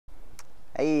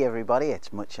Hey everybody,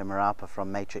 it's Mucha Marapa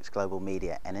from Matrix Global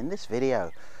Media, and in this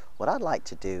video what I'd like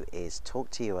to do is talk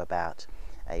to you about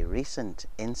a recent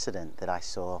incident that I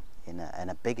saw in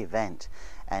a big event,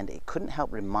 and it couldn't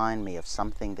help remind me of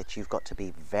something that you've got to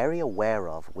be very aware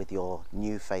of with your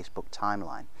new Facebook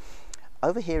timeline.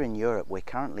 Over here in Europe, we're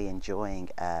currently enjoying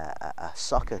a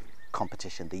soccer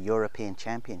competition, the European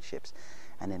Championships,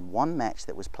 and in one match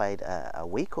that was played a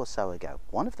week or so ago,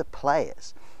 one of the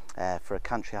players for a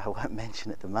country I won't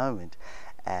mention at the moment,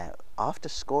 after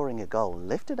scoring a goal,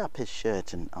 lifted up his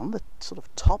shirt, and on the sort of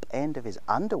top end of his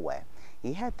underwear,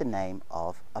 he had the name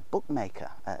of a bookmaker,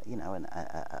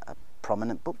 a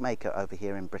prominent bookmaker over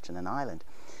here in Britain and Ireland.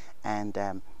 And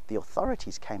the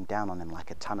authorities came down on him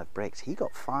like a ton of bricks. He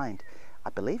got fined, I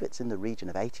believe it's in the region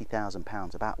of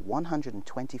 £80,000, about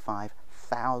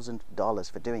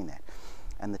 $125,000 for doing that.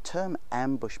 And the term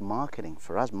ambush marketing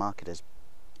for us marketers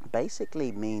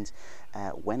basically means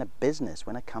when a business,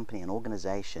 when a company, an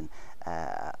organization,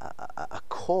 a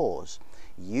cause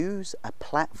use a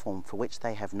platform for which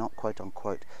they have not quote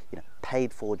unquote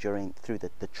paid for through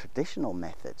the traditional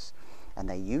methods, and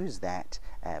they use that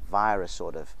via a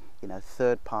sort of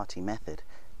third party method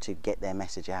to get their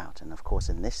message out. And of course,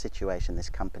 in this situation,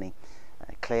 this company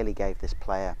clearly gave this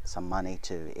player some money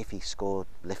to, if he scored,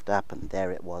 lift up, and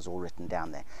there it was all written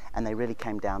down there. And they really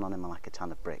came down on him like a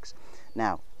ton of bricks.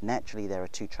 Now, naturally, there are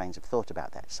two trains of thought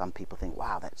about that. Some people think,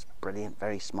 wow, that's brilliant,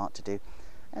 very smart to do.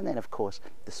 And then, of course,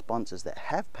 the sponsors that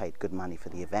have paid good money for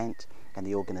the event and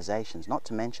the organizations, not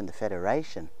to mention the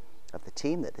federation of the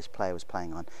team that this player was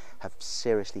playing on, have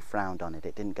seriously frowned on it.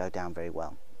 It didn't go down very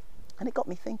well. And it got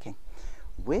me thinking,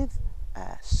 with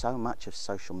so much of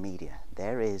social media,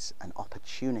 there is an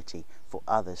opportunity for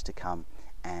others to come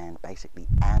and basically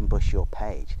ambush your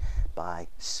page by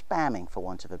spamming, for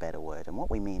want of a better word. And what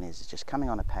we mean is just coming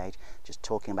on a page, just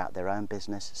talking about their own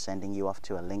business, sending you off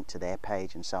to a link to their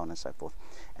page, and so on and so forth.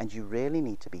 And you really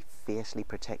need to be fiercely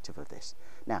protective of this.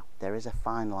 Now, there is a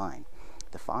fine line.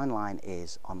 The fine line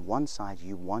is, on one side,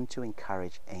 you want to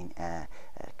encourage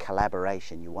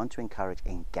collaboration, you want to encourage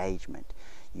engagement,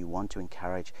 you want to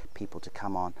encourage people to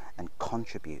come on and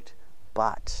contribute.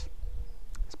 But,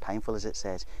 as painful as it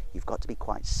says, you've got to be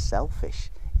quite selfish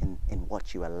in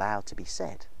what you allow to be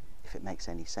said, if it makes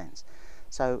any sense.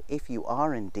 So if you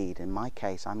are indeed, in my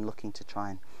case, I'm looking to try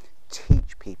and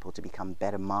teach people to become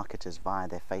better marketers via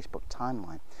their Facebook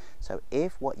timeline. So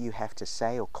if what you have to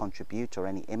say or contribute, or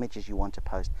any images you want to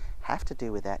post, have to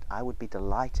do with that, I would be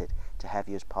delighted to have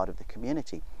you as part of the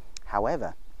community.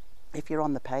 However, if you're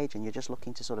on the page and you're just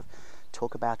looking to sort of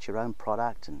talk about your own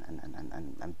product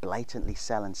and blatantly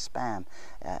sell and spam,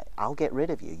 I'll get rid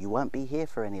of you. You won't be here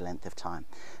for any length of time.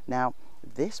 Now,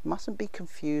 this mustn't be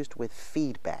confused with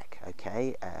feedback,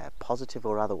 okay, positive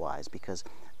or otherwise, because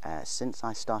since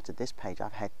I started this page,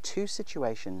 I've had two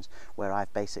situations where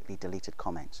I've basically deleted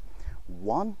comments.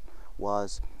 One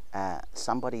was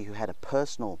somebody who had a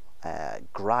personal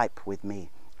gripe with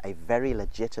me, a very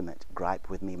legitimate gripe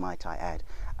with me, might I add.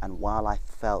 And while I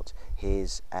felt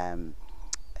his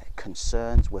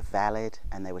concerns were valid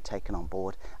and they were taken on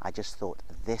board, I just thought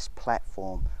this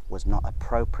platform was not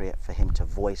appropriate for him to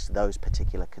voice those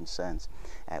particular concerns.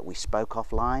 We spoke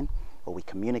offline, or we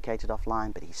communicated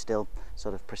offline, but he still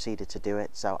sort of proceeded to do it,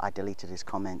 so I deleted his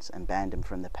comments and banned him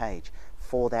from the page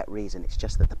for that reason. It's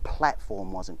just that the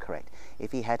platform wasn't correct.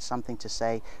 If he had something to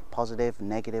say, positive,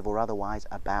 negative, or otherwise,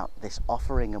 about this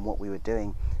offering and what we were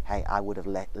doing, hey, I would have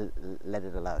let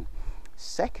it alone.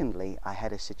 Secondly, I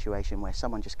had a situation where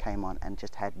someone just came on and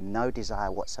just had no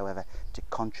desire whatsoever to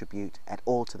contribute at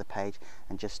all to the page,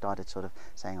 and just started sort of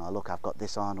saying, oh look, I've got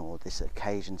this on, or this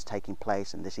occasion's taking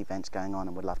place and this event's going on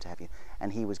and would love to have you,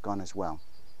 and he was gone as well.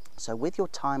 So with your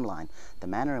timeline, the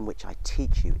manner in which I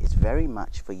teach you is very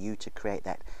much for you to create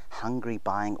that hungry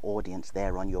buying audience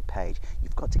there on your page.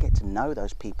 You've got to get to know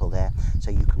those people there so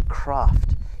you can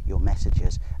craft your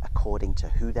messages according to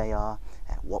who they are,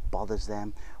 what bothers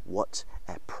them, what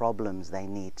problems they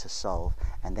need to solve,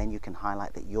 and then you can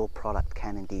highlight that your product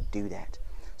can indeed do that.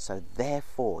 So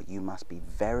therefore, you must be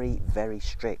very, very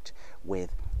strict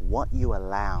with what you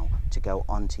allow to go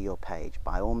onto your page.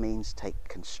 By all means, take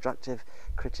constructive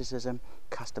criticism,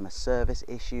 customer service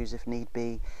issues if need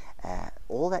be.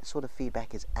 All that sort of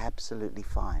feedback is absolutely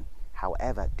fine.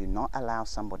 However, do not allow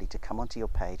somebody to come onto your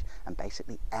page and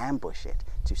basically ambush it,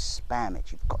 to spam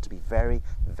it. You've got to be very,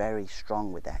 very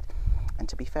strong with that. And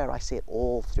to be fair, I see it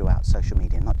all throughout social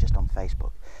media, not just on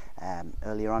Facebook.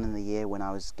 Earlier on in the year, when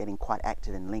I was getting quite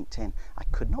active in LinkedIn, I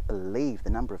could not believe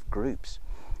the number of groups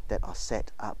that are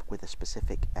set up with a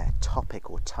specific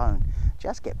topic or tone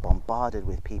just get bombarded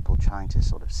with people trying to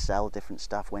sort of sell different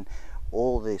stuff, when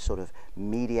all the sort of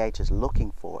mediators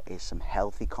looking for is some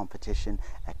healthy competition,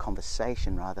 a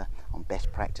conversation rather, on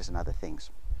best practice and other things.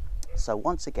 So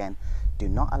once again, do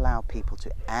not allow people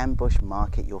to ambush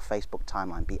market your Facebook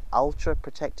timeline. Be ultra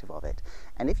protective of it.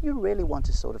 And if you really want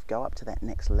to sort of go up to that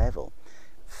next level,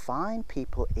 find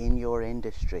people in your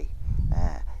industry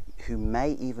who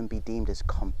may even be deemed as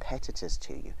competitors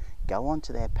to you. Go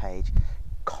onto their page,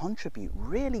 contribute,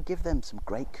 really give them some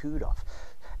great kudos.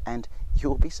 And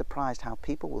you'll be surprised how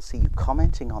people will see you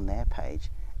commenting on their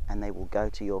page and they will go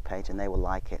to your page and they will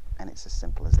like it, and it's as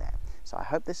simple as that. So I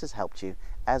hope this has helped you.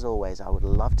 As always, I would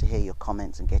love to hear your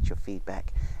comments and get your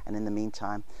feedback. And in the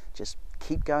meantime, just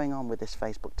keep going on with this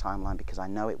Facebook timeline, because I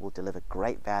know it will deliver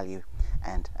great value.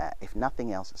 And if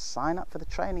nothing else, sign up for the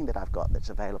training that I've got that's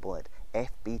available at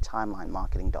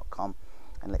fbtimelinemarketing.com.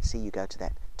 And let's see you go to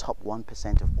that top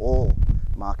 1% of all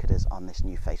marketers on this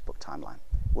new Facebook timeline.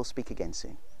 We'll speak again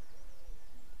soon.